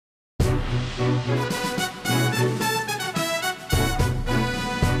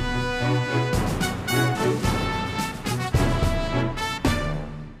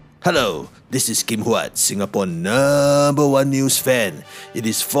Hello, this is Kim Huat, Singapore #1 news fan. It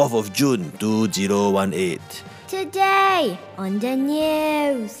is 4th of June 2018. Today on the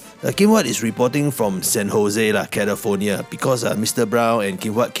news. Kim Huat is reporting from San Jose, California, because Mr. Brown and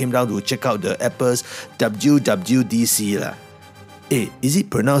Kim Huat came down to check out the Apple's WWDC. Is it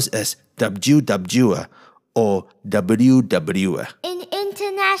pronounced as WW or WW? In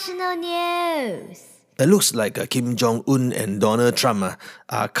international news. It looks like Kim Jong-un and Donald Trump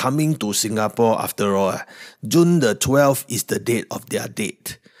are coming to Singapore after all. June the 12th is the date of their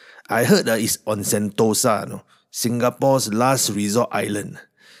date. I heard it's on Sentosa, Singapore's last resort island.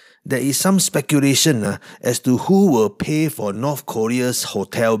 There is some speculation as to who will pay for North Korea's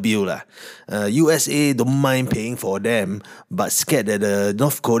hotel bill. USA don't mind paying for them, but scared that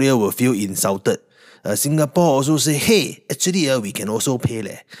North Korea will feel insulted. Singapore also say, hey, actually we can also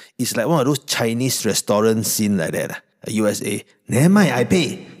pay. It's like one of those Chinese restaurant scene like that. USA, never mind, I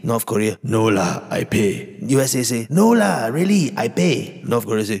pay. North Korea, no lah, I pay. USA say, no lah, really, I pay. North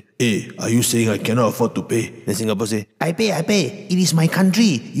Korea say, hey, are you saying I cannot afford to pay? Then Singapore say, I pay. It is my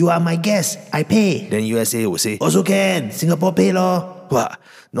country. You are my guest. I pay. Then USA will say, also can. Singapore pay lor. Wow,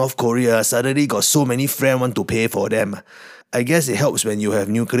 North Korea suddenly got so many friends want to pay for them. I guess it helps when you have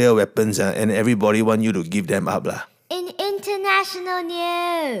nuclear weapons and everybody want you to give them up. In international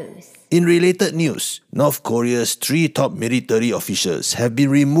news. In related news, North Korea's 3 top military officials have been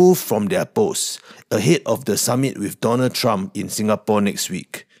removed from their posts ahead of the summit with Donald Trump in Singapore next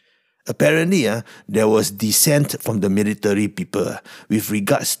week. Apparently, there was dissent from the military people with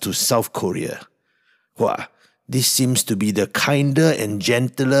regards to South Korea. Wow. This seems to be the kinder and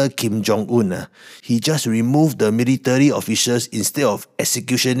gentler Kim Jong-un. He just removed the military officials instead of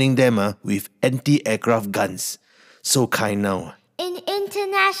executioning them with anti-aircraft guns. So kind now. In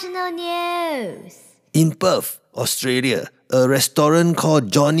international news. In Perth, Australia, a restaurant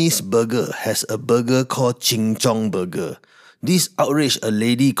called Johnny's Burger has a burger called Ching Chong Burger. This outraged a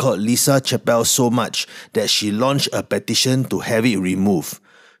lady called Lisa Chappell so much that she launched a petition to have it removed.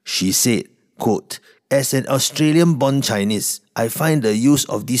 She said, quote, as an Australian-born Chinese, I find the use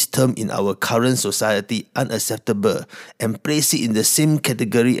of this term in our current society unacceptable and place it in the same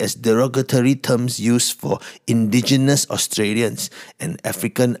category as derogatory terms used for Indigenous Australians and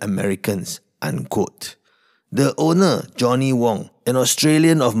African Americans, unquote. The owner, Johnny Wong, an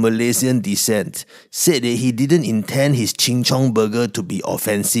Australian of Malaysian descent, said that he didn't intend his Ching Chong burger to be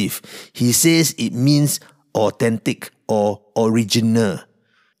offensive. He says it means authentic or original.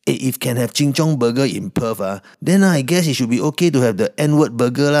 If can have Ching Chong burger in Perth, then I guess it should be okay to have the N-word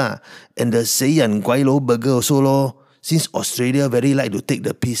burger and the Sei Yan Guai Lo burger also lor. Since Australia very like to take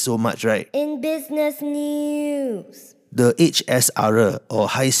the piss so much, right? In business news. The HSR or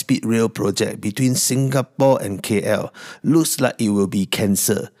High Speed Rail project between Singapore and KL looks like it will be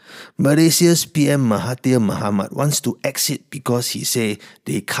cancelled. Malaysia's PM Mahathir Mohamad wants to exit because he say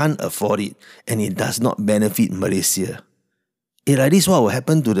they can't afford it and it does not benefit Malaysia. Like this, what will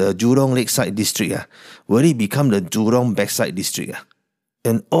happen to the Jurong Lakeside District? Will it become the Jurong Backside District?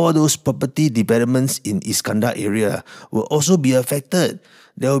 And all those property developments in Iskandar area will also be affected.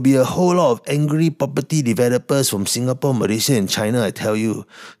 There will be a whole lot of angry property developers from Singapore, Malaysia and China, I tell you.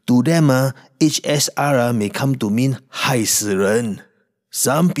 To them, HSR may come to mean 害死人.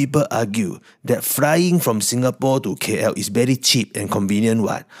 Some people argue that flying from Singapore to KL is very cheap and convenient.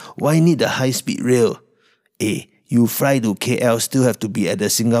 Why need the high-speed rail? You fly to KL, still have to be at the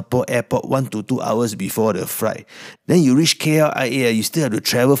Singapore airport 1 to 2 hours before the flight. Then you reach KLIA, you still have to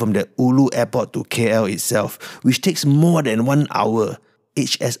travel from the Ulu airport to KL itself, which takes more than 1 hour.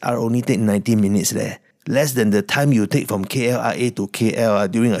 HSR only take 90 minutes there. Less than the time you take from KLIA to KL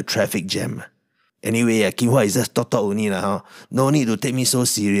during a traffic jam. Anyway, Kim Huat is just talk only. No need to take me so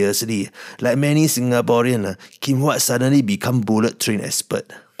seriously. Like many Singaporeans, Kim Huat suddenly become bullet train expert.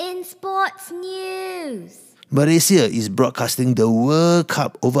 In sports news. Malaysia is broadcasting the World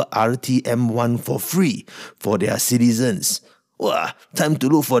Cup over RTM1 for free for their citizens. Wow, time to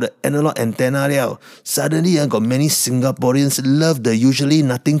look for the analog antenna liao. Suddenly, got many Singaporeans love the usually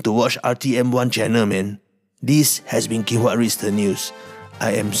nothing to watch RTM1 channel, man. This has been Kim Huat Reads the News.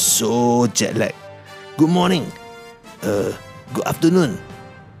 I am so jet lagged. Good morning. Good afternoon.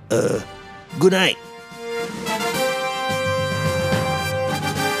 Good night.